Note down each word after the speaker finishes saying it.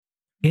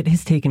It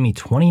has taken me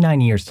 29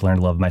 years to learn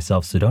to love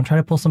myself, so don't try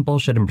to pull some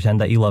bullshit and pretend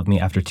that you love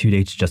me after 2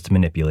 dates just to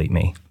manipulate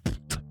me.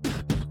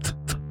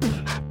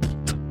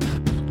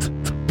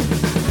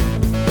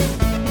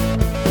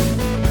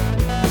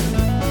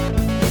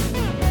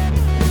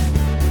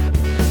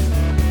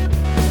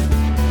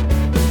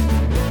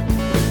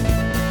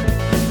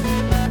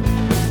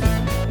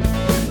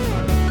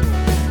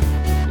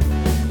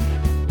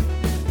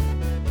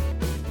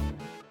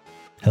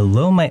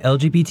 Hello, my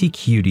LGBT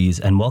cuties,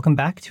 and welcome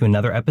back to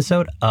another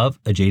episode of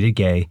A Jaded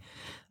Gay.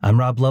 I'm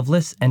Rob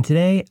Lovelace, and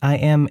today I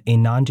am a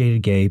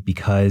non-jaded gay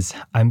because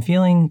I'm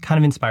feeling kind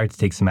of inspired to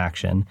take some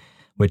action,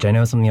 which I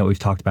know is something that we've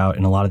talked about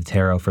in a lot of the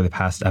tarot for the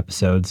past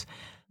episodes.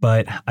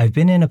 But I've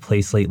been in a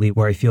place lately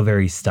where I feel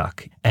very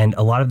stuck, and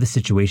a lot of the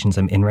situations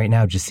I'm in right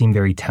now just seem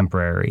very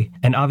temporary.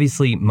 And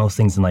obviously, most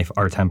things in life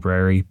are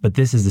temporary, but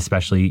this is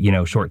especially,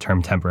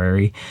 short-term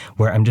temporary,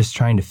 where I'm just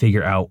trying to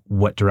figure out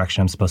what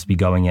direction I'm supposed to be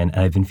going in.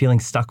 And I've been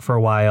feeling stuck for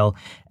a while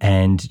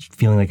and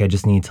feeling like I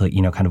just need to,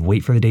 kind of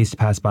wait for the days to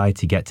pass by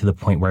to get to the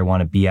point where I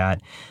want to be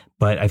at.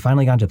 But I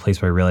finally got to a place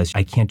where I realized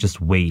I can't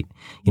just wait.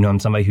 I'm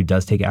somebody who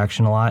does take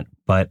action a lot,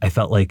 but I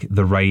felt like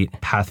the right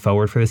path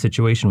forward for the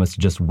situation was to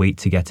just wait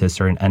to get to a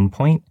certain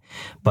endpoint.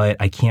 But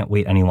I can't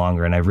wait any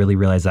longer. And I really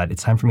realized that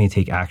it's time for me to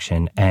take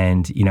action.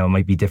 And, it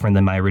might be different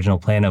than my original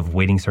plan of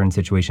waiting certain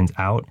situations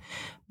out.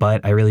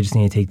 But I really just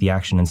need to take the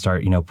action and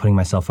start, putting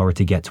myself forward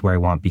to get to where I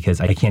want, because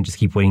I can't just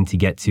keep waiting to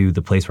get to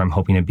the place where I'm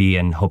hoping to be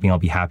and hoping I'll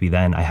be happy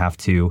then. I have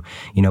to,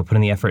 put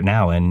in the effort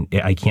now. And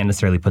I can't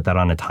necessarily put that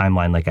on a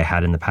timeline like I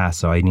had in the past.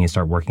 So I need to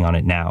start working on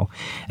it now.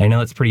 And I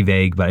know it's pretty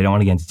vague, but I don't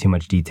want to get into too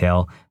much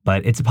detail.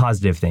 But it's a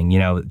positive thing.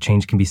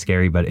 Change can be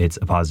scary, but it's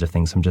a positive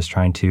thing. So I'm just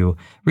trying to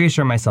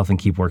reassure myself and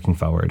keep working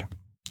forward.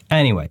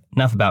 Anyway,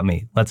 enough about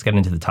me. Let's get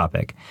into the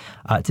topic.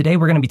 Today,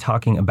 we're going to be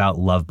talking about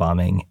love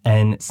bombing.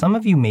 And some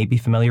of you may be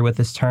familiar with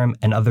this term,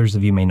 and others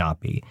of you may not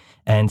be.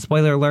 And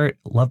spoiler alert,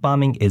 love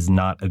bombing is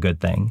not a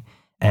good thing.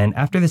 And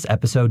after this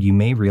episode, you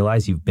may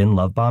realize you've been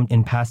love bombed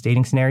in past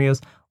dating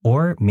scenarios,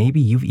 or maybe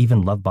you've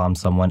even love bombed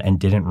someone and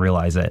didn't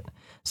realize it.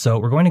 So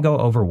we're going to go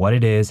over what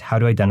it is, how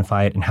to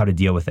identify it, and how to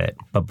deal with it.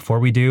 But before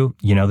we do,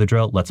 you know the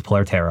drill. Let's pull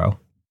our tarot.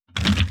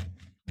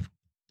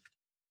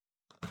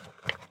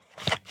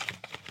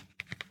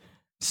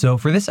 So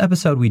for this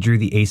episode, we drew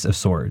the Ace of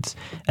Swords.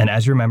 And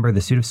as you remember,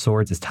 the suit of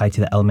swords is tied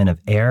to the element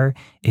of air.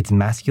 It's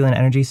masculine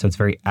energy, so it's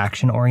very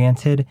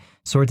action-oriented.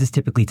 Swords is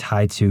typically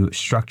tied to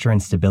structure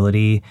and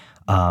stability,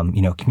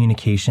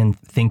 communication.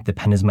 Think the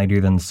pen is mightier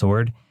than the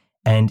sword.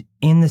 And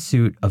in the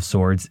suit of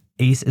swords,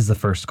 Ace is the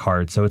first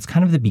card. So it's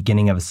kind of the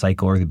beginning of a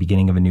cycle or the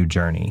beginning of a new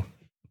journey.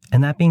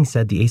 And that being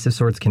said, the Ace of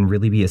Swords can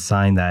really be a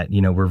sign that,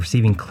 we're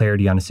receiving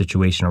clarity on a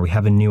situation or we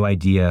have a new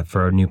idea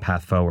for a new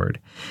path forward.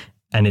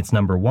 And it's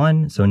number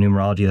 1, so in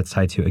numerology that's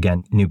tied to,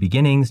 again, new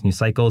beginnings, new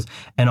cycles,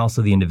 and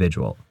also the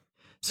individual.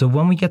 So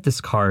when we get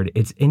this card,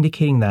 it's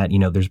indicating that,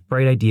 there's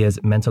bright ideas,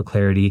 mental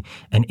clarity,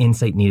 and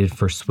insight needed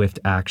for swift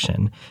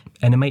action.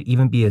 And it might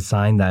even be a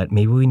sign that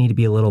maybe we need to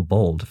be a little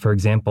bold. For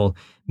example,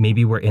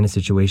 maybe we're in a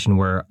situation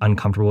we're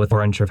uncomfortable with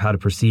or unsure of how to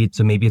proceed.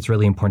 So maybe it's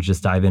really important to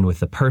just dive in with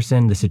the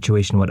person, the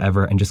situation,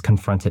 whatever, and just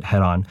confront it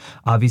head on.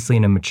 Obviously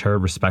in a mature,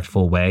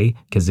 respectful way.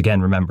 Because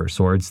again, remember,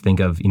 swords, think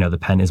of, the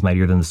pen is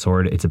mightier than the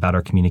sword. It's about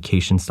our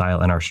communication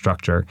style and our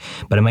structure.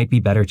 But it might be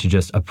better to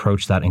just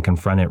approach that and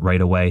confront it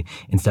right away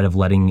instead of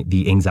letting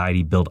the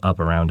anxiety build up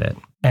around it.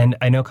 And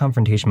I know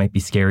confrontation might be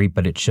scary,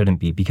 but it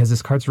shouldn't be, because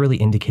this card's really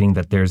indicating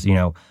that there's,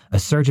 a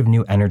surge of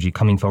new energy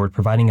coming forward,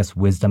 providing us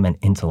wisdom and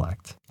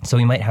intellect. So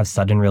we might have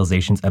sudden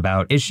realizations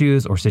about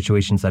issues or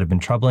situations that have been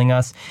troubling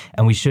us,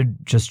 and we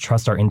should just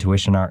trust our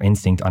intuition, our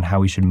instinct on how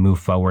we should move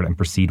forward and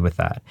proceed with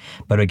that.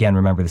 But again,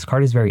 remember, this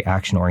card is very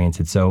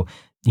action-oriented. So,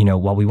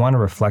 while we want to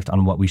reflect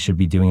on what we should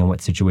be doing and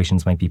what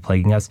situations might be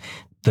plaguing us,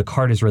 the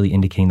card is really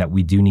indicating that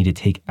we do need to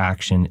take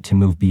action to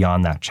move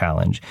beyond that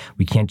challenge.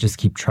 We can't just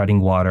keep treading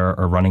water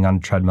or running on a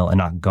treadmill and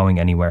not going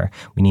anywhere.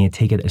 We need to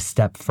take it a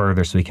step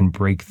further so we can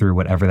break through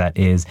whatever that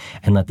is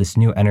and let this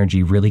new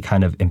energy really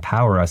kind of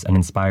empower us and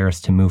inspire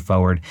us to move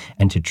forward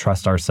and to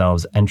trust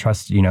ourselves and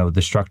trust,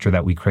 the structure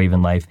that we crave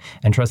in life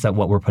and trust that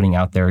what we're putting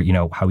out there,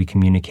 how we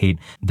communicate,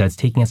 that's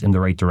taking us in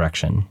the right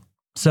direction.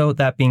 So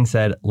that being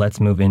said, let's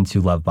move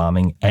into love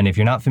bombing. And if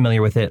you're not familiar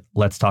with it,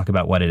 let's talk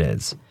about what it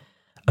is.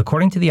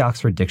 According to the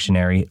Oxford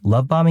Dictionary,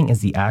 love bombing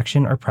is the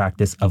action or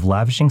practice of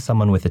lavishing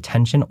someone with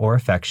attention or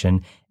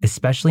affection,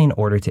 especially in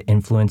order to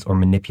influence or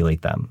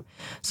manipulate them.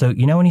 So,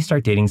 when you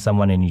start dating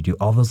someone and you do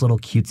all those little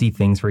cutesy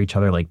things for each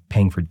other, like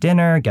paying for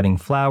dinner, getting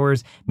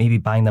flowers, maybe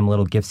buying them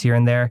little gifts here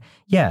and there,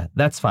 yeah,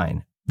 that's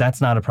fine. That's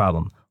not a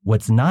problem.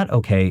 What's not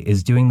okay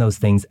is doing those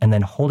things and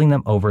then holding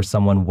them over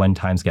someone when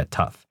times get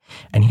tough.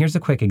 And here's a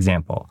quick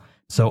example.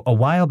 So a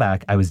while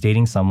back, I was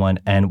dating someone,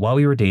 and while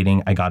we were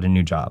dating, I got a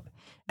new job.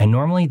 And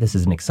normally this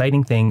is an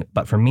exciting thing,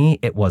 but for me,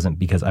 it wasn't,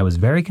 because I was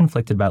very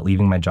conflicted about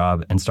leaving my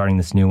job and starting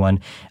this new one.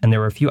 And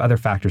there were a few other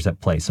factors at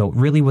play. So it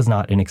really was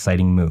not an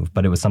exciting move,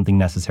 but it was something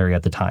necessary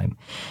at the time.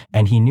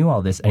 And he knew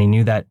all this, and he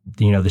knew that,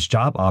 this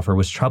job offer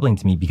was troubling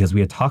to me because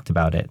we had talked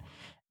about it.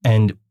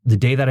 And the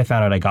day that I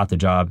found out I got the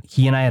job,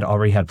 he and I had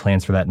already had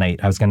plans for that night.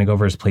 I was going to go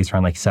over his place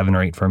around like 7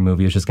 or 8 for a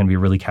movie. It was just going to be a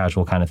really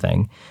casual kind of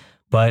thing.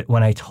 But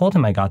when I told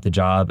him I got the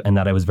job and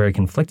that I was very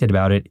conflicted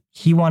about it,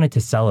 he wanted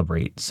to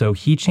celebrate. So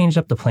he changed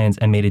up the plans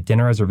and made a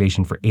dinner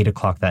reservation for 8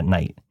 o'clock that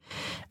night.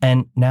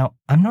 And now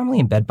I'm normally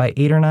in bed by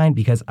 8 or 9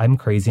 because I'm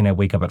crazy and I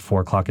wake up at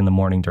 4 o'clock in the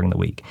morning during the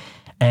week.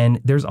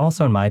 And there's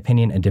also, in my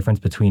opinion, a difference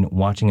between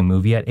watching a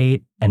movie at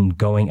 8 and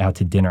going out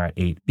to dinner at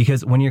 8.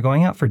 Because when you're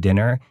going out for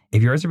dinner,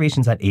 if your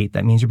reservation's at 8,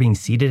 that means you're being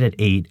seated at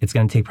 8. It's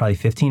going to take probably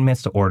 15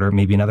 minutes to order,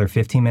 maybe another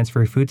 15 minutes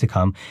for your food to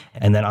come.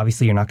 And then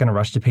obviously you're not going to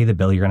rush to pay the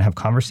bill. You're going to have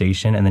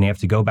conversation and then you have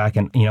to go back.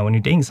 And, when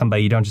you're dating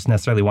somebody, you don't just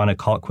necessarily want to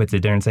call it quits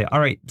at dinner and say, all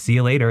right, see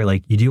you later.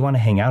 Like, you do want to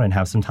hang out and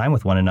have some time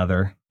with one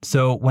another.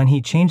 So when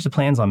he changed the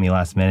plans on me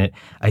last minute,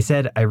 I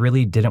said I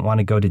really didn't want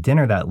to go to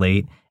dinner that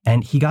late.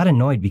 And he got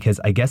annoyed because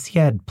I guess he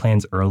had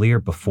plans earlier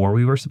before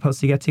we were supposed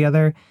to get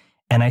together.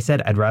 And I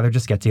said I'd rather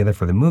just get together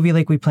for the movie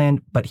like we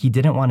planned, but he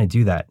didn't want to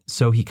do that.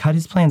 So he cut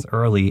his plans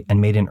early and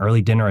made an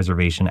early dinner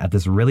reservation at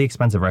this really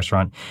expensive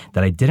restaurant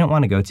that I didn't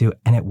want to go to,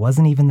 and it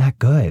wasn't even that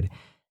good.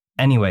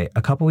 Anyway,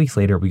 a couple weeks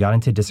later, we got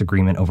into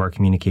disagreement over our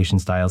communication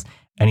styles,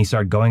 and he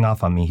started going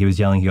off on me. He was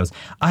yelling, he goes,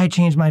 I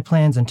changed my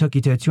plans and took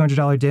you to a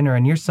 $200 dinner,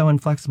 and you're so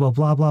inflexible,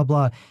 blah, blah,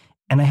 blah.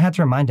 And I had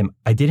to remind him,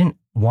 I didn't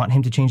want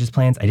him to change his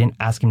plans. I didn't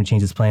ask him to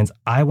change his plans.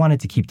 I wanted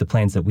to keep the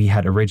plans that we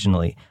had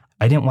originally.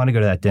 I didn't want to go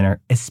to that dinner,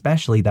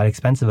 especially that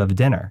expensive of a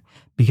dinner.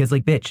 Because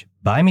bitch,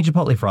 buy me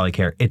Chipotle for all I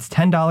care. It's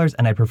 $10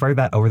 and I prefer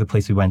that over the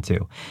place we went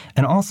to.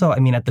 And also,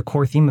 at the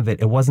core theme of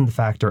it, it wasn't the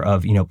factor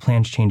of,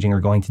 plans changing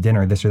or going to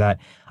dinner, this or that.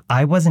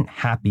 I wasn't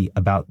happy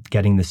about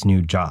getting this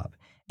new job.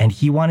 And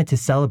he wanted to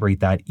celebrate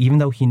that, even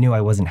though he knew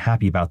I wasn't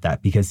happy about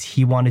that, because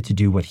he wanted to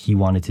do what he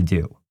wanted to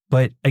do.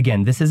 But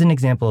again, this is an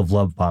example of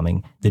love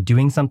bombing, the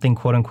doing something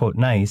quote unquote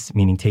nice,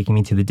 meaning taking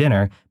me to the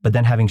dinner, but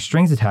then having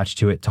strings attached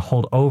to it to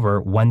hold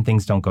over when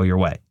things don't go your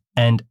way.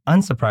 And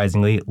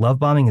unsurprisingly, love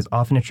bombing is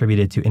often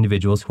attributed to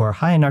individuals who are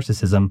high in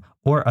narcissism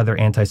or other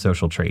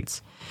antisocial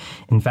traits.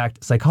 In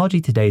fact,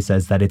 Psychology Today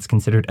says that it's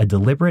considered a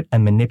deliberate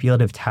and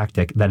manipulative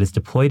tactic that is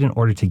deployed in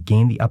order to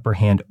gain the upper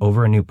hand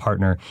over a new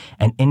partner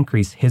and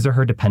increase his or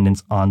her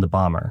dependence on the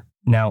bomber.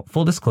 Now,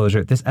 full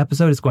disclosure, this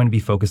episode is going to be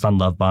focused on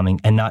love bombing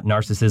and not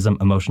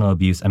narcissism, emotional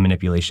abuse, and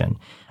manipulation.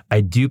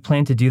 I do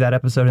plan to do that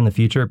episode in the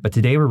future, but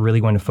today we're really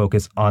going to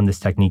focus on this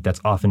technique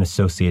that's often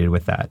associated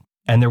with that.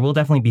 And there will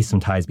definitely be some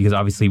ties because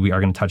obviously we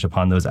are going to touch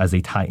upon those as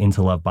they tie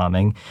into love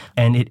bombing.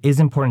 And it is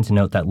important to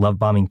note that love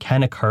bombing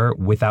can occur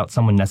without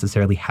someone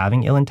necessarily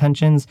having ill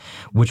intentions,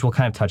 which we'll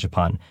kind of touch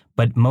upon.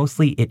 But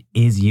mostly it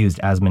is used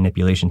as a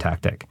manipulation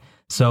tactic.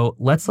 So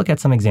let's look at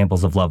some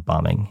examples of love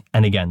bombing.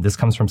 And again, this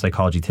comes from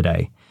Psychology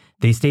Today.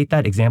 They state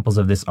that examples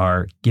of this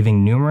are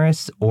giving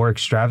numerous or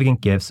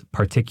extravagant gifts,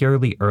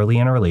 particularly early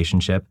in a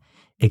relationship,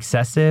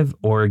 excessive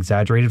or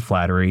exaggerated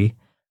flattery,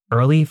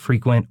 early,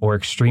 frequent, or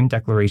extreme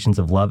declarations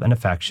of love and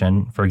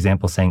affection, for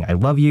example, saying, I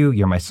love you,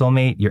 you're my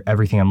soulmate, you're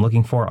everything I'm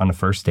looking for on a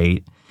first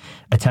date,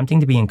 attempting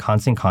to be in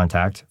constant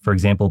contact, for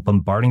example,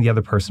 bombarding the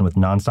other person with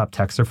nonstop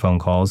texts or phone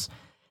calls,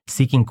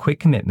 seeking quick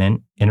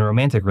commitment in a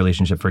romantic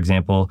relationship, for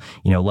example,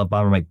 love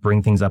bomber might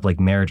bring things up like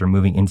marriage or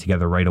moving in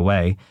together right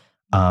away,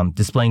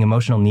 displaying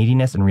emotional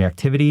neediness and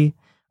reactivity.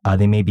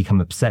 They may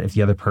become upset if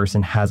the other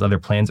person has other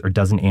plans or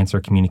doesn't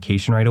answer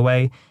communication right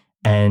away,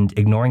 and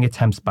ignoring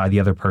attempts by the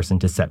other person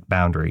to set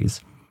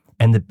boundaries.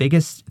 And the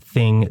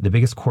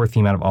biggest core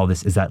theme out of all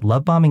this is that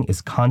love bombing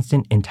is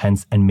constant,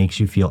 intense, and makes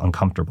you feel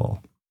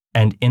uncomfortable.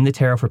 And in the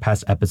Tarot for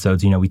Past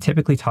episodes, we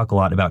typically talk a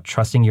lot about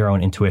trusting your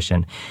own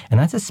intuition. And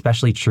that's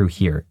especially true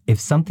here. If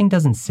something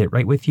doesn't sit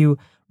right with you,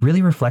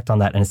 really reflect on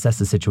that and assess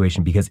the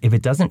situation, because if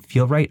it doesn't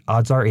feel right,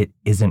 odds are it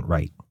isn't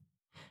right.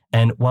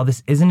 And while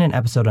this isn't an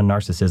episode on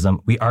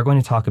narcissism, we are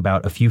going to talk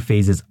about a few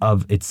phases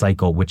of its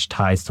cycle which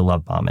ties to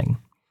love bombing.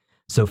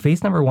 So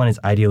phase number 1 is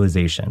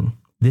idealization.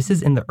 This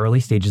is in the early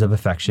stages of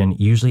affection,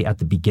 usually at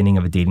the beginning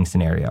of a dating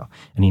scenario.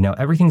 And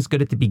everything's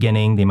good at the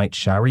beginning. They might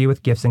shower you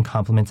with gifts and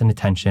compliments and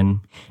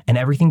attention, and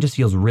everything just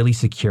feels really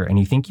secure, and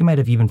you think you might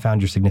have even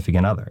found your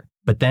significant other.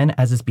 But then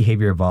as this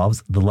behavior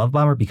evolves, the love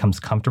bomber becomes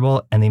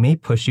comfortable, and they may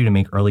push you to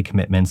make early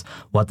commitments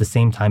while at the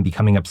same time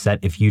becoming upset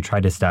if you try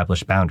to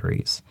establish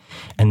boundaries.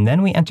 And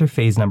then we enter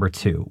phase number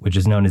 2, which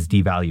is known as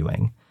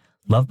devaluing.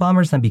 Love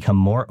bombers then become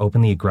more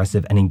openly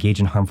aggressive and engage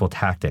in harmful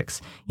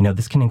tactics.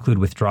 This can include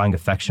withdrawing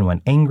affection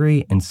when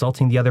angry,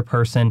 insulting the other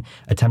person,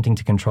 attempting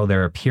to control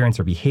their appearance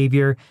or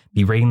behavior,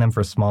 berating them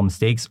for small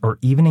mistakes, or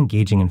even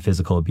engaging in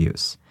physical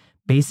abuse.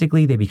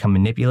 Basically, they become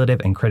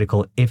manipulative and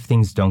critical if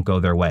things don't go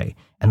their way,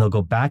 and they'll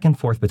go back and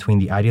forth between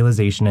the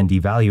idealization and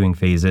devaluing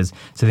phases,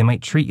 so they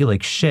might treat you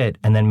like shit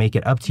and then make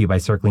it up to you by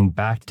circling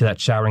back to that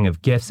showering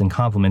of gifts and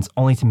compliments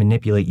only to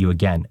manipulate you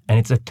again. And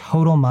it's a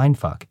total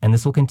mindfuck, and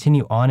this will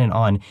continue on and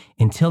on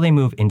until they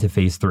move into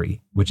phase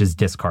 3, which is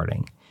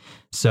discarding.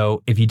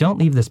 So if you don't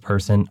leave this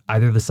person,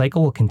 either the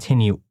cycle will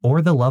continue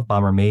or the love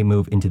bomber may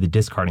move into the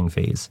discarding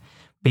phase.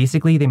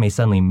 Basically, they may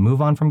suddenly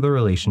move on from the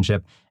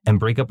relationship and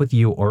break up with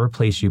you or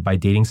replace you by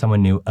dating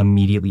someone new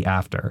immediately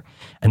after.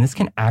 And this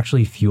can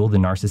actually fuel the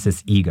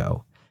narcissist's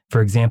ego.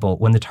 For example,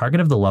 when the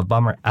target of the love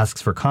bomber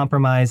asks for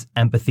compromise,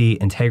 empathy,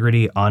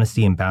 integrity,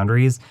 honesty, and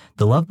boundaries,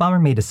 the love bomber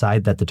may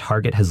decide that the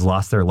target has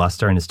lost their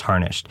luster and is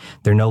tarnished.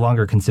 They're no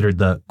longer considered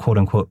the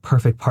quote-unquote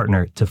perfect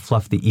partner to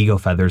fluff the ego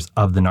feathers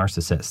of the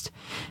narcissist.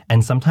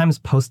 And sometimes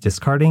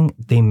post-discarding,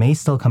 they may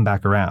still come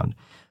back around.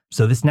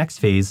 So this next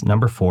phase,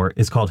 number 4,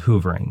 is called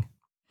hoovering.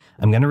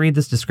 I'm going to read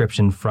this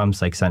description from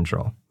Psych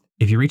Central.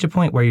 If you reach a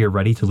point where you're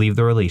ready to leave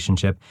the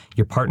relationship,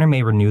 your partner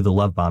may renew the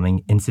love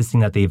bombing, insisting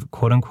that they've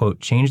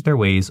quote-unquote changed their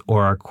ways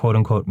or are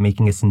quote-unquote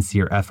making a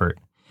sincere effort.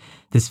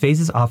 This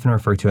phase is often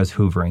referred to as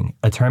hoovering,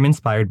 a term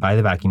inspired by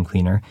the vacuum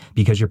cleaner,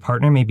 because your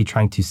partner may be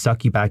trying to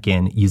suck you back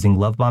in using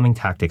love bombing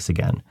tactics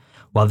again.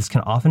 While this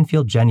can often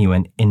feel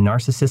genuine, in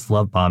narcissist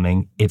love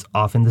bombing, it's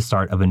often the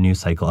start of a new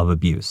cycle of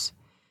abuse.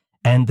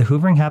 And the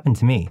hoovering happened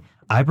to me.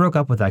 I broke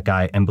up with that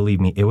guy, and believe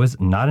me, it was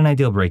not an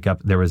ideal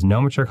breakup. There was no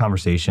mature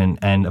conversation,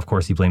 and of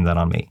course, he blamed that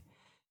on me.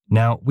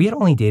 Now, we had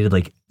only dated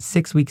like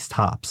 6 weeks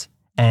tops,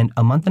 and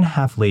a month and a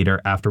half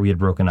later, after we had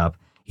broken up,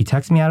 he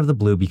texted me out of the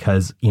blue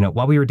because,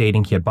 while we were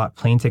dating, he had bought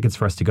plane tickets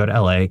for us to go to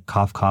LA,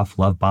 cough, cough,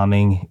 love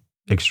bombing,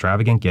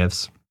 extravagant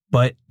gifts.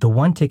 But the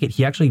one ticket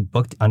he actually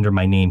booked under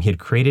my name. He had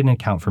created an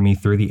account for me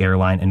through the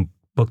airline and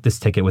booked this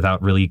ticket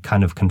without really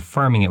kind of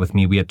confirming it with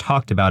me. We had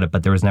talked about it,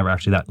 but there was never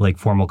actually that like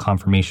formal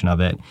confirmation of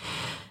it.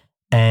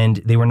 And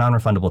they were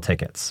non-refundable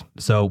tickets.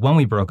 So when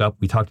we broke up,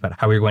 we talked about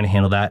how we were going to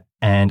handle that.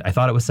 And I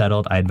thought it was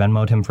settled. I had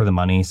Venmo'd him for the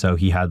money. So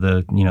he had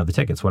the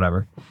tickets,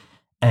 whatever.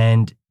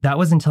 And that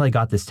was until I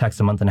got this text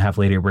a month and a half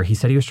later where he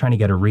said he was trying to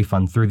get a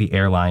refund through the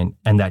airline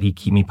and that he'd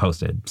keep me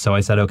posted. So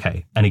I said,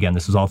 okay. And again,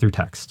 this was all through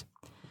text.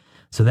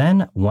 So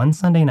then one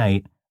Sunday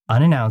night,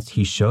 unannounced,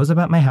 he shows up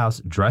at my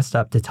house dressed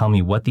up to tell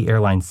me what the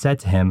airline said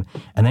to him.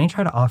 And then he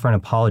tried to offer an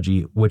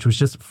apology, which was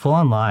just full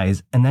on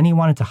lies. And then he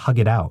wanted to hug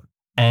it out.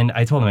 And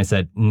I told him, I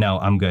said, no,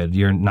 I'm good.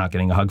 You're not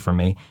getting a hug from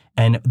me.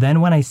 And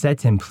then when I said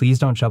to him, please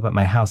don't show up at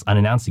my house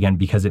unannounced again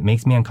because it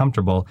makes me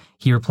uncomfortable,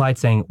 he replied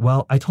saying,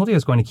 well, I told you I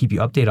was going to keep you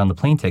updated on the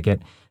plane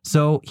ticket.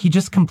 So he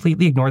just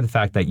completely ignored the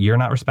fact that you're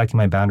not respecting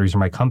my boundaries or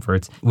my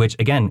comforts, which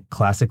again,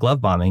 classic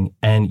love bombing.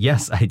 And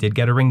yes, I did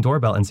get a Ring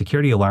doorbell and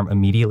security alarm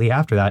immediately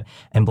after that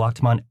and blocked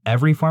him on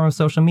every form of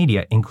social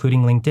media,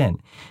 including LinkedIn.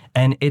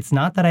 And it's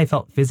not that I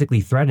felt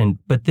physically threatened,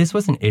 but this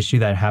was an issue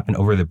that happened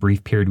over the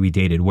brief period we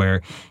dated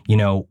where,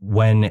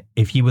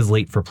 if he was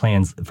late for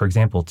plans, for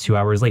example, 2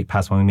 hours late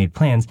past when we made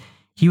plans,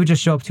 he would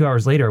just show up 2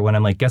 hours later when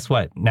I'm like, guess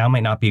what? Now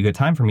might not be a good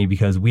time for me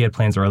because we had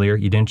plans earlier.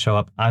 You didn't show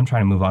up. I'm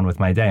trying to move on with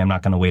my day. I'm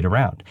not going to wait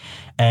around.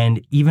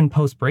 And even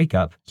post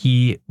breakup,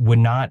 he would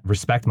not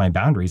respect my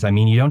boundaries. I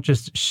mean, you don't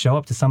just show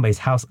up to somebody's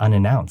house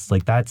unannounced.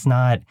 Like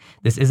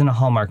this isn't a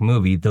Hallmark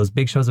movie. Those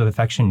big shows of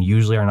affection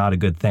usually are not a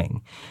good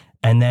thing.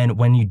 And then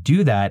when you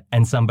do that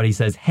and somebody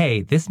says,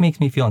 hey, this makes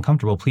me feel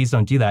uncomfortable, please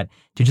don't do that,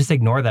 to just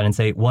ignore that and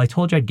say, well, I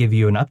told you I'd give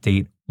you an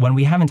update when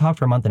we haven't talked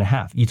for a month and a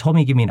half. You told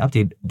me to give me an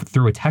update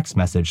through a text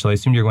message, so I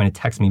assumed you're going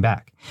to text me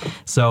back.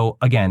 So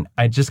again,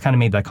 I just kind of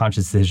made that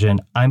conscious decision.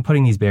 I'm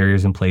putting these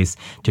barriers in place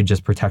to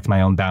just protect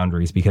my own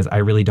boundaries because I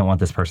really don't want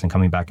this person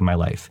coming back in my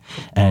life.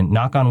 And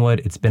knock on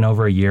wood, it's been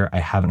over a year. I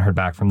haven't heard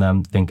back from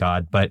them, thank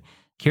God. But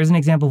here's an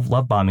example of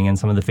love bombing and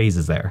some of the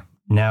phases there.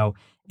 Now,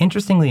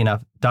 interestingly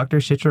enough, Dr.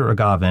 Shitra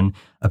Raghavan,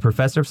 a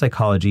professor of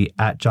psychology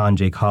at John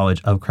Jay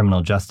College of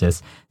Criminal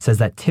Justice, says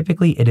that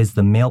typically it is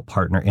the male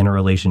partner in a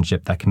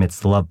relationship that commits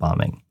the love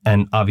bombing.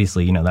 And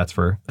obviously, that's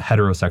for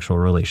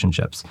heterosexual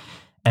relationships.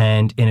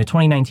 And in a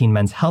 2019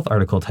 Men's Health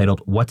article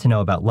titled What to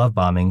Know About Love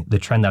Bombing, the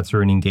Trend That's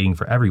Ruining Dating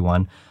for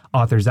Everyone,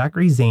 author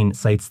Zachary Zane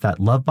cites that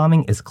love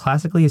bombing is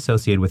classically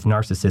associated with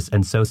narcissists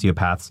and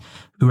sociopaths,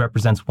 who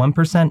represents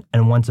 1%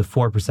 and 1 to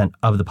 4%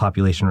 of the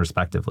population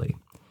respectively.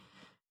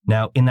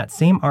 Now, in that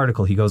same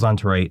article, he goes on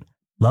to write,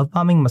 love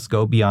bombing must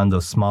go beyond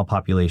those small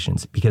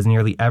populations because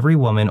nearly every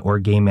woman or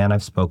gay man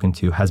I've spoken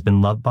to has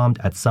been love bombed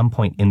at some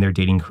point in their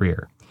dating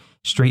career.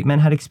 Straight men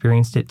had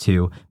experienced it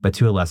too, but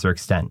to a lesser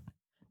extent.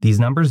 These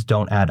numbers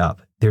don't add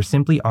up. There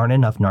simply aren't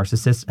enough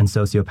narcissists and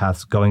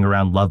sociopaths going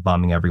around love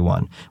bombing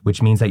everyone,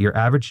 which means that your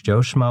average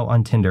Joe Schmo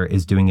on Tinder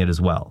is doing it as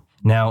well.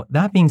 Now,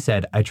 that being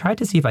said, I tried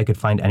to see if I could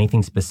find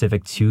anything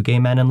specific to gay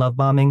men and love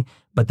bombing,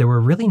 but there were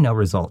really no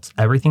results.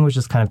 Everything was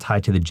just kind of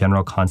tied to the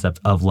general concept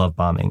of love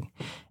bombing.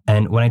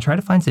 And when I tried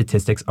to find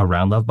statistics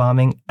around love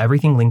bombing,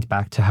 everything linked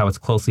back to how it's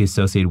closely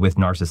associated with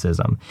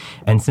narcissism.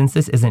 And since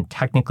this isn't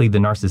technically the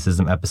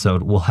narcissism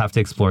episode, we'll have to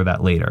explore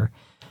that later.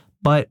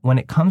 But when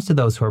it comes to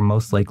those who are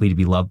most likely to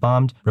be love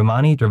bombed,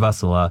 Ramani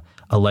Dravasula,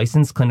 a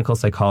licensed clinical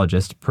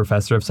psychologist,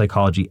 professor of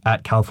psychology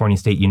at California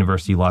State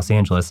University, Los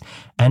Angeles,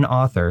 and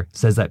author,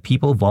 says that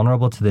people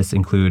vulnerable to this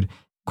include,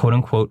 quote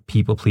unquote,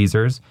 people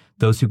pleasers,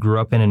 those who grew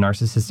up in a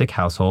narcissistic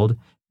household,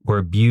 were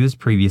abused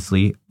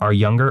previously, are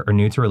younger or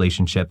new to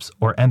relationships,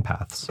 or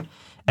empaths.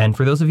 And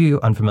for those of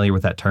you unfamiliar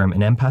with that term,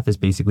 an empath is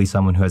basically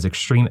someone who has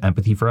extreme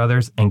empathy for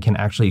others and can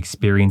actually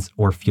experience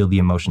or feel the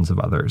emotions of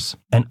others.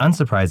 And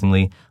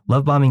unsurprisingly,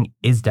 love bombing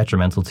is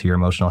detrimental to your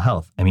emotional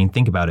health. I mean,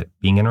 think about it.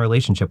 Being in a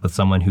relationship with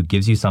someone who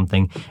gives you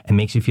something and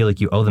makes you feel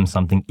like you owe them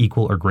something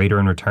equal or greater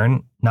in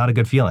return, not a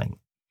good feeling.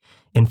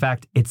 In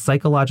fact, it's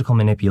psychological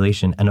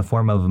manipulation and a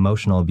form of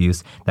emotional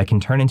abuse that can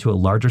turn into a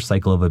larger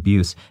cycle of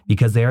abuse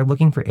because they are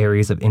looking for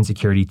areas of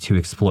insecurity to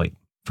exploit.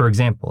 For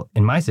example,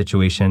 in my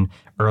situation,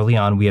 early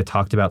on, we had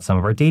talked about some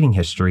of our dating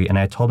history, and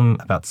I told him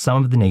about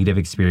some of the negative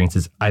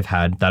experiences I've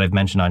had that I've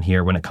mentioned on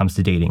here when it comes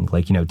to dating,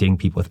 like, dating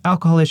people with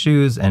alcohol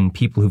issues and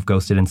people who've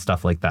ghosted and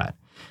stuff like that.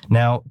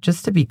 Now,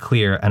 just to be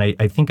clear, and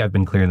I think I've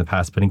been clear in the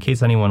past, but in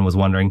case anyone was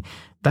wondering,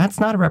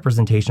 that's not a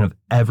representation of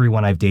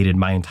everyone I've dated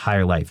my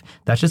entire life.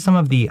 That's just some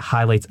of the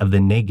highlights of the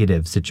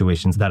negative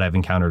situations that I've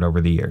encountered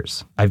over the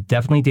years. I've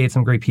definitely dated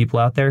some great people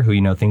out there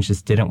who, things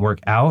just didn't work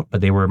out,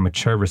 but they were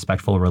mature,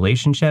 respectful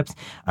relationships.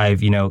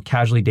 I've,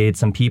 casually dated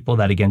some people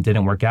that, again,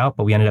 didn't work out,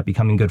 but we ended up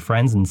becoming good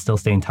friends and still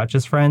stay in touch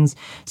as friends.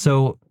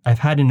 So I've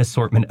had an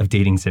assortment of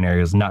dating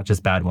scenarios, not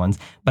just bad ones,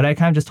 but I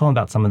kind of just told him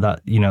about some of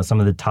the, some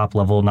of the top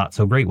level, not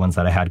so great ones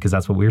that I had, because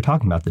that's what we were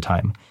talking about at the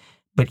time.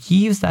 But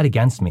he used that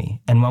against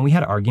me. And when we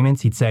had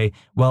arguments, he'd say,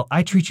 well,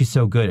 I treat you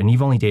so good and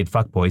you've only dated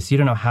fuckboys, so you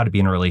don't know how to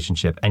be in a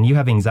relationship, and you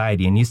have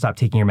anxiety and you stopped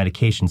taking your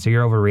medication, so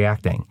you're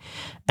overreacting.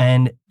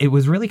 And it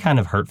was really kind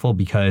of hurtful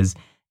because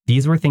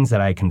these were things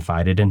that I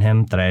confided in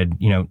him that I had,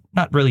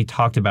 not really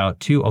talked about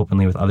too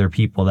openly with other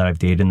people that I've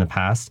dated in the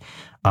past.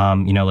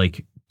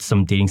 Like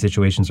some dating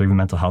situations or even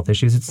mental health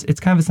issues, it's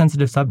kind of a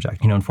sensitive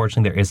subject.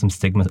 Unfortunately, there is some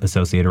stigma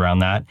associated around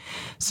that.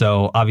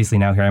 So obviously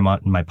now here I'm on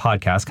my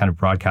podcast, kind of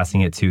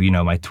broadcasting it to,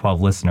 my 12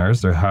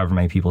 listeners or however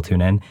many people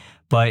tune in.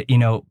 But,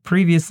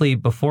 previously,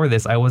 before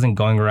this, I wasn't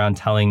going around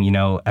telling,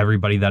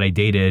 everybody that I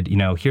dated,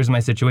 here's my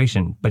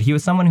situation. But he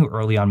was someone who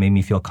early on made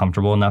me feel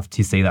comfortable enough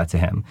to say that to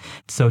him.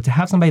 So to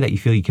have somebody that you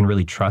feel you can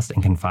really trust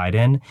and confide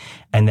in,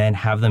 and then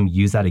have them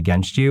use that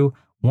against you,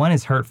 one,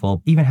 is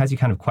hurtful, even has you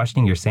kind of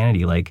questioning your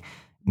sanity, like,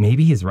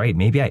 maybe he's right.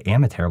 Maybe I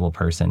am a terrible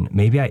person.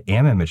 Maybe I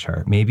am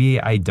immature. Maybe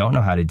I don't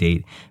know how to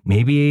date.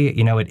 Maybe,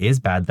 it is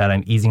bad that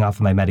I'm easing off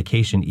of my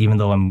medication, even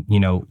though I'm,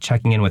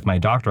 checking in with my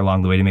doctor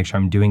along the way to make sure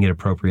I'm doing it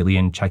appropriately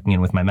and checking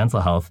in with my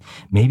mental health.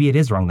 Maybe it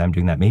is wrong that I'm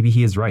doing that. Maybe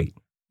he is right.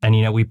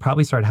 And, we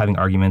probably started having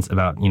arguments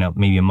about,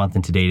 maybe a month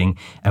into dating.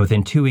 And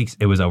within 2 weeks,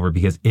 it was over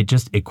because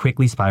it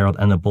quickly spiraled.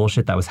 And the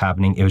bullshit that was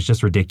happening, it was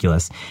just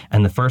ridiculous.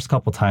 And the first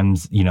couple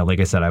times, like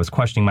I said, I was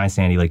questioning my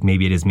sanity, like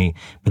maybe it is me.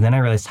 But then I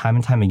realized time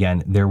and time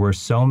again, there were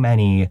so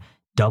many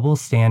double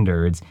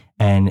standards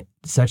and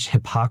such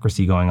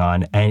hypocrisy going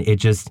on. And it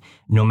just,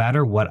 no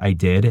matter what I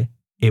did,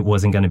 it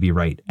wasn't going to be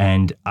right.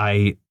 And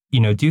I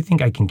do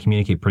think I can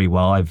communicate pretty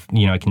well. I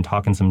can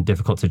talk in some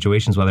difficult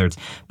situations, whether it's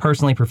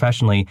personally,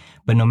 professionally,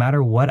 but no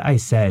matter what I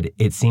said,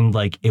 it seemed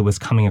like it was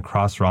coming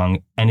across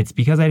wrong. And it's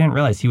because I didn't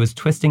realize he was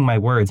twisting my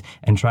words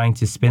and trying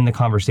to spin the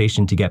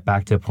conversation to get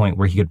back to a point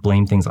where he could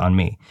blame things on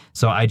me.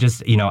 So I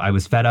just, I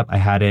was fed up, I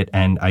had it,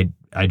 and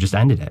I just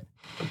ended it.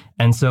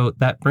 And so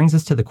that brings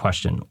us to the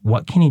question,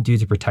 what can you do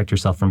to protect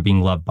yourself from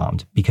being love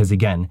bombed? Because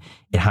again,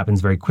 it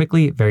happens very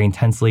quickly, very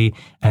intensely,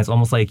 and it's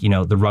almost like,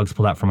 the rug's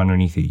pulled out from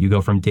underneath you. You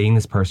go from dating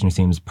this person who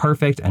seems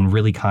perfect and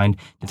really kind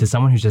to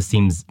someone who just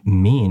seems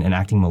mean and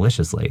acting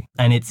maliciously.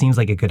 And it seems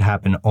like it could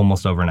happen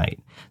almost overnight.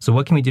 So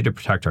what can we do to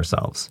protect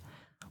ourselves?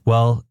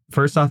 Well,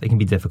 first off, it can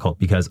be difficult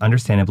because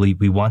understandably,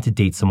 we want to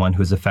date someone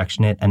who is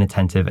affectionate and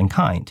attentive and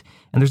kind.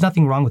 And there's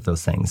nothing wrong with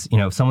those things.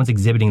 If someone's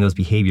exhibiting those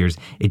behaviors,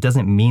 it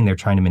doesn't mean they're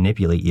trying to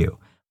manipulate you.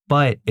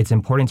 But it's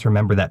important to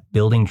remember that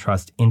building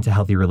trust into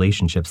healthy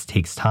relationships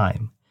takes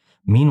time.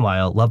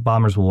 Meanwhile, love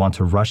bombers will want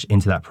to rush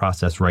into that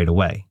process right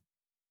away.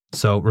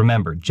 So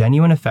remember,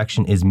 genuine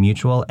affection is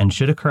mutual and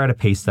should occur at a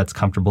pace that's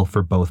comfortable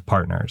for both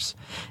partners.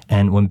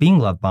 And when being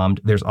love bombed,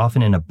 there's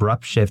often an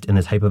abrupt shift in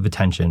the type of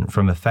attention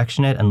from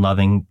affectionate and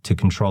loving to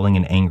controlling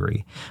and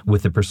angry,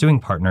 with the pursuing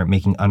partner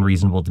making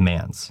unreasonable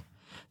demands.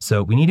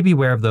 So we need to be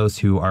aware of those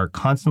who are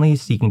constantly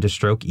seeking to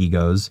stroke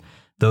egos,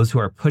 those who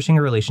are pushing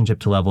a relationship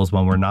to levels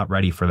when we're not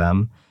ready for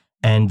them,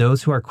 and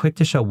those who are quick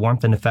to show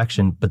warmth and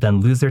affection, but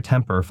then lose their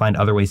temper or find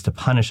other ways to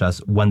punish us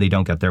when they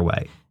don't get their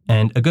way.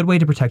 And a good way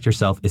to protect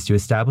yourself is to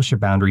establish your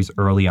boundaries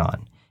early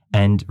on.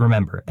 And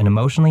remember, an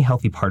emotionally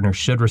healthy partner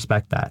should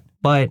respect that.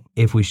 But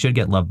if we should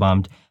get love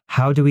bombed,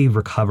 how do we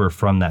recover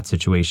from that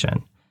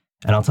situation?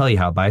 And I'll tell you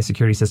how, buy a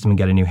security system and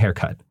get a new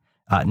haircut.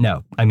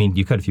 No, I mean,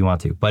 you could if you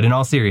want to. But in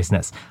all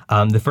seriousness,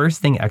 the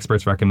first thing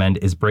experts recommend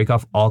is break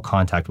off all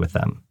contact with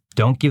them.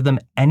 Don't give them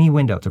any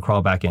window to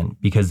crawl back in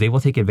because they will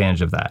take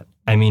advantage of that.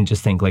 I mean,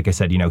 just think, like I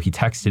said, he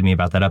texted me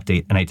about that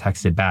update and I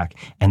texted back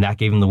and that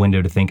gave him the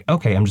window to think,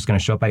 okay, I'm just going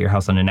to show up at your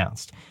house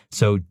unannounced.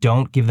 So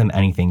don't give them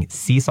anything.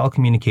 Cease all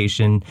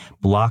communication,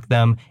 block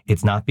them.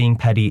 It's not being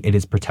petty. It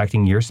is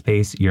protecting your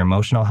space, your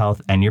emotional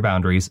health, and your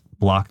boundaries.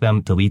 Block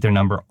them, delete their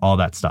number, all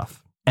that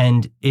stuff.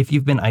 And if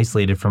you've been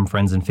isolated from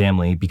friends and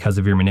family because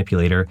of your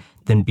manipulator,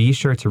 then be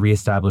sure to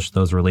reestablish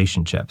those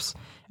relationships.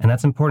 And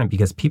that's important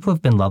because people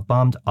who've been love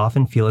bombed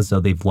often feel as though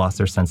they've lost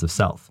their sense of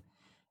self.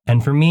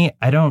 And for me,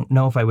 I don't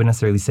know if I would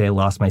necessarily say I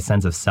lost my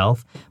sense of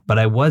self, but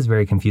I was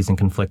very confused and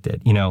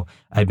conflicted.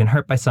 I'd been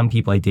hurt by some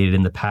people I dated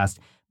in the past,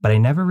 but I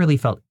never really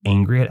felt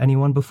angry at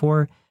anyone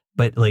before.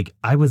 But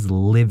I was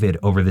livid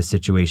over this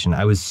situation.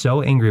 I was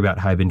so angry about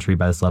how I'd been treated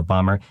by this love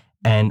bomber.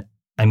 And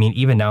I mean,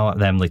 even now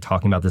that I'm like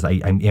talking about this, I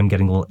am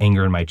getting a little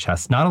anger in my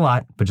chest. Not a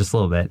lot, but just a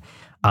little bit.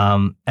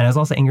 And I was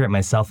also angry at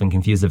myself and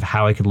confused of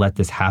how I could let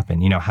this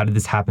happen. You know, how did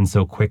this happen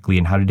so quickly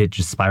and how did it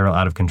just spiral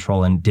out of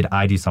control? And did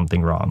I do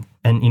something wrong?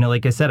 And, you know,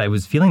 like I said, I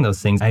was feeling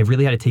those things. I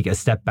really had to take a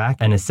step back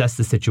and assess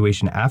the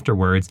situation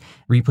afterwards,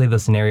 replay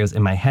those scenarios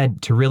in my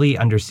head to really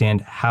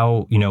understand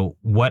how, you know,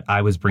 what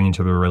I was bringing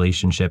to the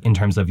relationship in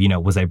terms of, you know,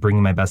 was I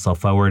bringing my best self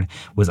forward?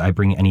 Was I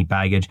bringing any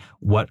baggage?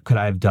 What could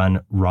I have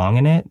done wrong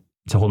in it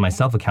to hold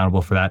myself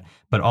accountable for that?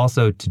 But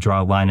also to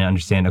draw a line and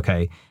understand,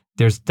 okay,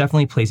 there's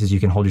definitely places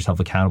you can hold yourself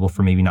accountable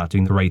for maybe not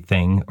doing the right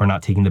thing or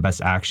not taking the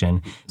best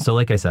action. So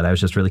like I said, I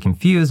was just really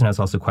confused and I was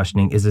also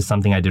questioning, is this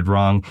something I did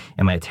wrong?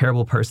 Am I a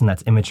terrible person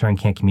that's immature and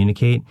can't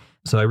communicate?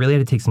 So I really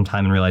had to take some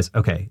time and realize,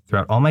 okay,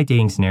 throughout all my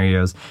dating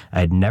scenarios, I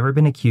had never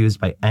been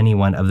accused by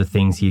anyone of the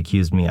things he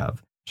accused me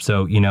of.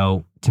 So, you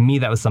know, to me,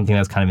 that was something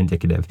that was kind of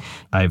indicative.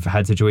 I've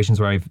had situations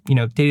where I've, you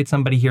know, dated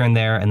somebody here and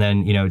there and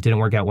then, you know, it didn't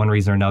work out one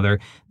reason or another,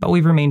 but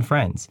we've remained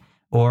friends.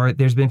 Or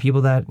there's been people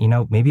that, you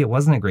know, maybe it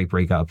wasn't a great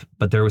breakup,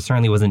 but there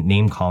certainly wasn't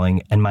name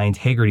calling and my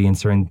integrity and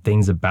certain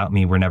things about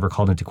me were never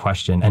called into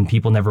question. And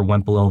people never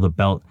went below the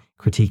belt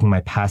critiquing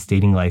my past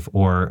dating life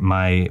or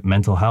my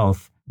mental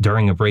health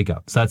during a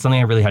breakup. So that's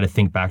something I really had to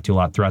think back to a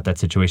lot throughout that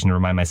situation to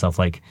remind myself,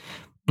 like,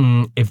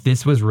 if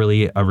this was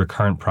really a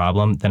recurrent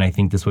problem, then I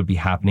think this would be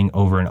happening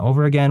over and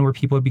over again where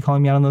people would be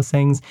calling me out on those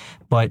things.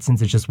 But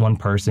since it's just one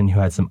person who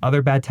had some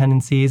other bad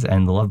tendencies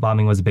and the love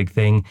bombing was a big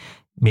thing,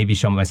 maybe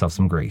show myself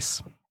some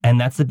grace. And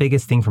that's the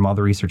biggest thing from all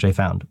the research I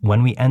found.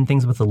 When we end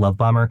things with a love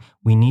bomber,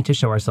 we need to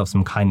show ourselves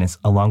some kindness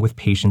along with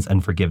patience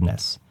and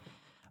forgiveness.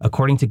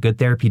 According to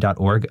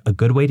goodtherapy.org, a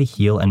good way to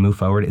heal and move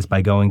forward is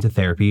by going to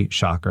therapy.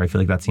 Shocker, I feel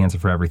like that's the answer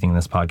for everything in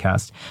this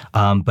podcast.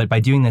 But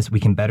by doing this, we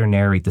can better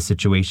narrate the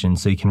situation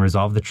so you can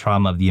resolve the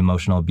trauma of the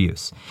emotional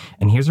abuse.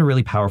 And here's a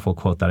really powerful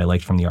quote that I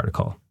liked from the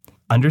article.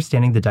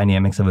 Understanding the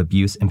dynamics of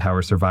abuse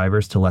empowers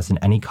survivors to lessen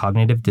any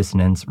cognitive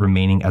dissonance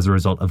remaining as a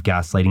result of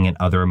gaslighting and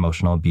other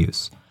emotional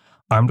abuse.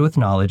 Armed with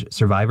knowledge,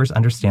 survivors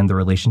understand the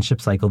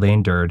relationship cycle they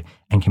endured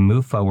and can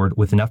move forward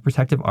with enough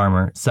protective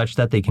armor such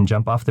that they can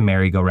jump off the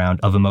merry-go-round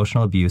of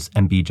emotional abuse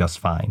and be just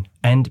fine.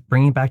 And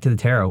bringing it back to the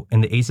tarot, in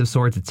the Ace of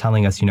Swords, it's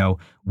telling us, you know,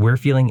 we're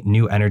feeling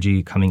new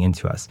energy coming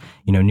into us.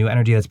 You know, new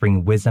energy that's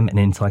bringing wisdom and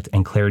intellect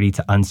and clarity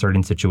to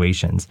uncertain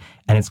situations.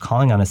 And it's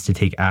calling on us to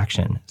take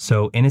action.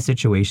 So in a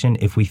situation,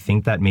 if we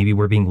think that maybe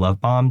we're being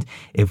love bombed,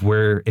 if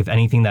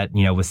anything that,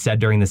 you know, was said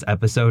during this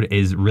episode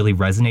is really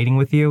resonating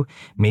with you,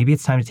 maybe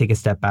it's time to take a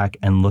step back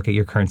and look at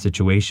your current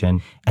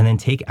situation and then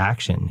take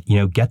action. You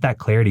know, get that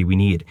clarity we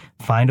need.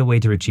 Find a way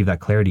to achieve that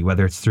clarity,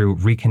 whether it's through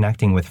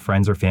reconnecting with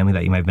friends or family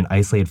that you might have been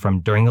isolated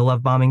from during the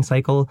love bombing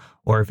cycle,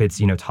 or if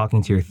it's, you know,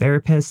 talking to your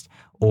therapist,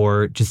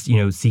 or just, you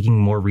know, seeking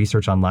more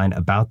research online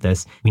about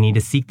this. We need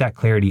to seek that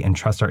clarity and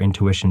trust our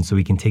intuition so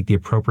we can take the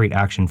appropriate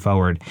action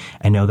forward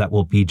and know that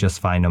we'll be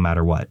just fine no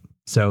matter what.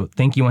 So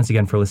thank you once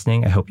again for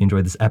listening. I hope you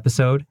enjoyed this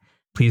episode.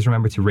 Please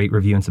remember to rate,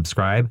 review, and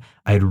subscribe.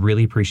 I'd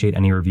really appreciate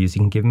any reviews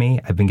you can give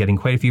me. I've been getting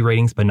quite a few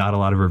ratings, but not a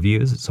lot of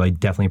reviews, so I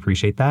definitely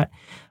appreciate that.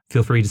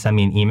 Feel free to send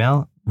me an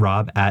email,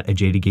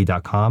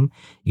 rob@ajadedgay.com.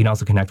 You can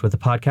also connect with the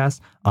podcast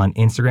on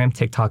Instagram,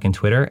 TikTok, and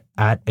Twitter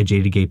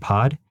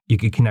 @ajadedgaypod. You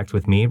can connect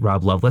with me,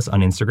 Rob Loveless,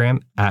 on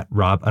Instagram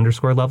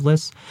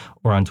 @Rob_Loveless,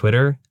 or on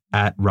Twitter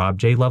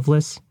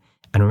 @RobJLoveless.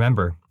 And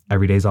remember,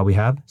 every day is all we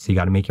have, so you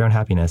got to make your own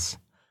happiness.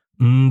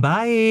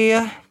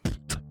 Bye.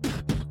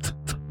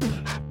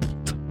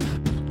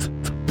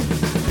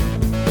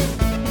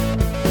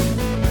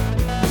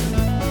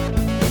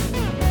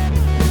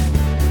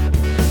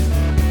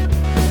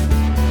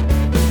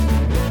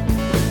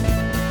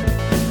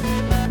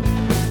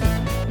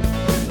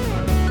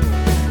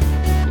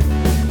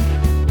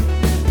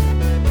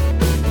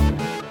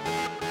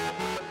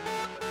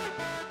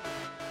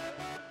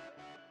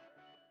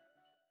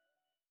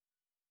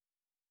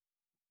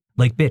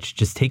 Like, bitch,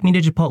 just take me to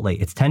Chipotle.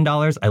 It's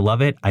 $10. I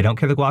love it. I don't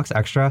care the guac's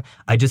extra.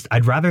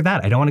 I'd rather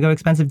that. I don't want to go to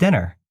expensive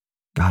dinner.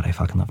 God, I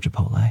fucking love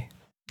Chipotle.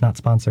 Not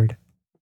sponsored.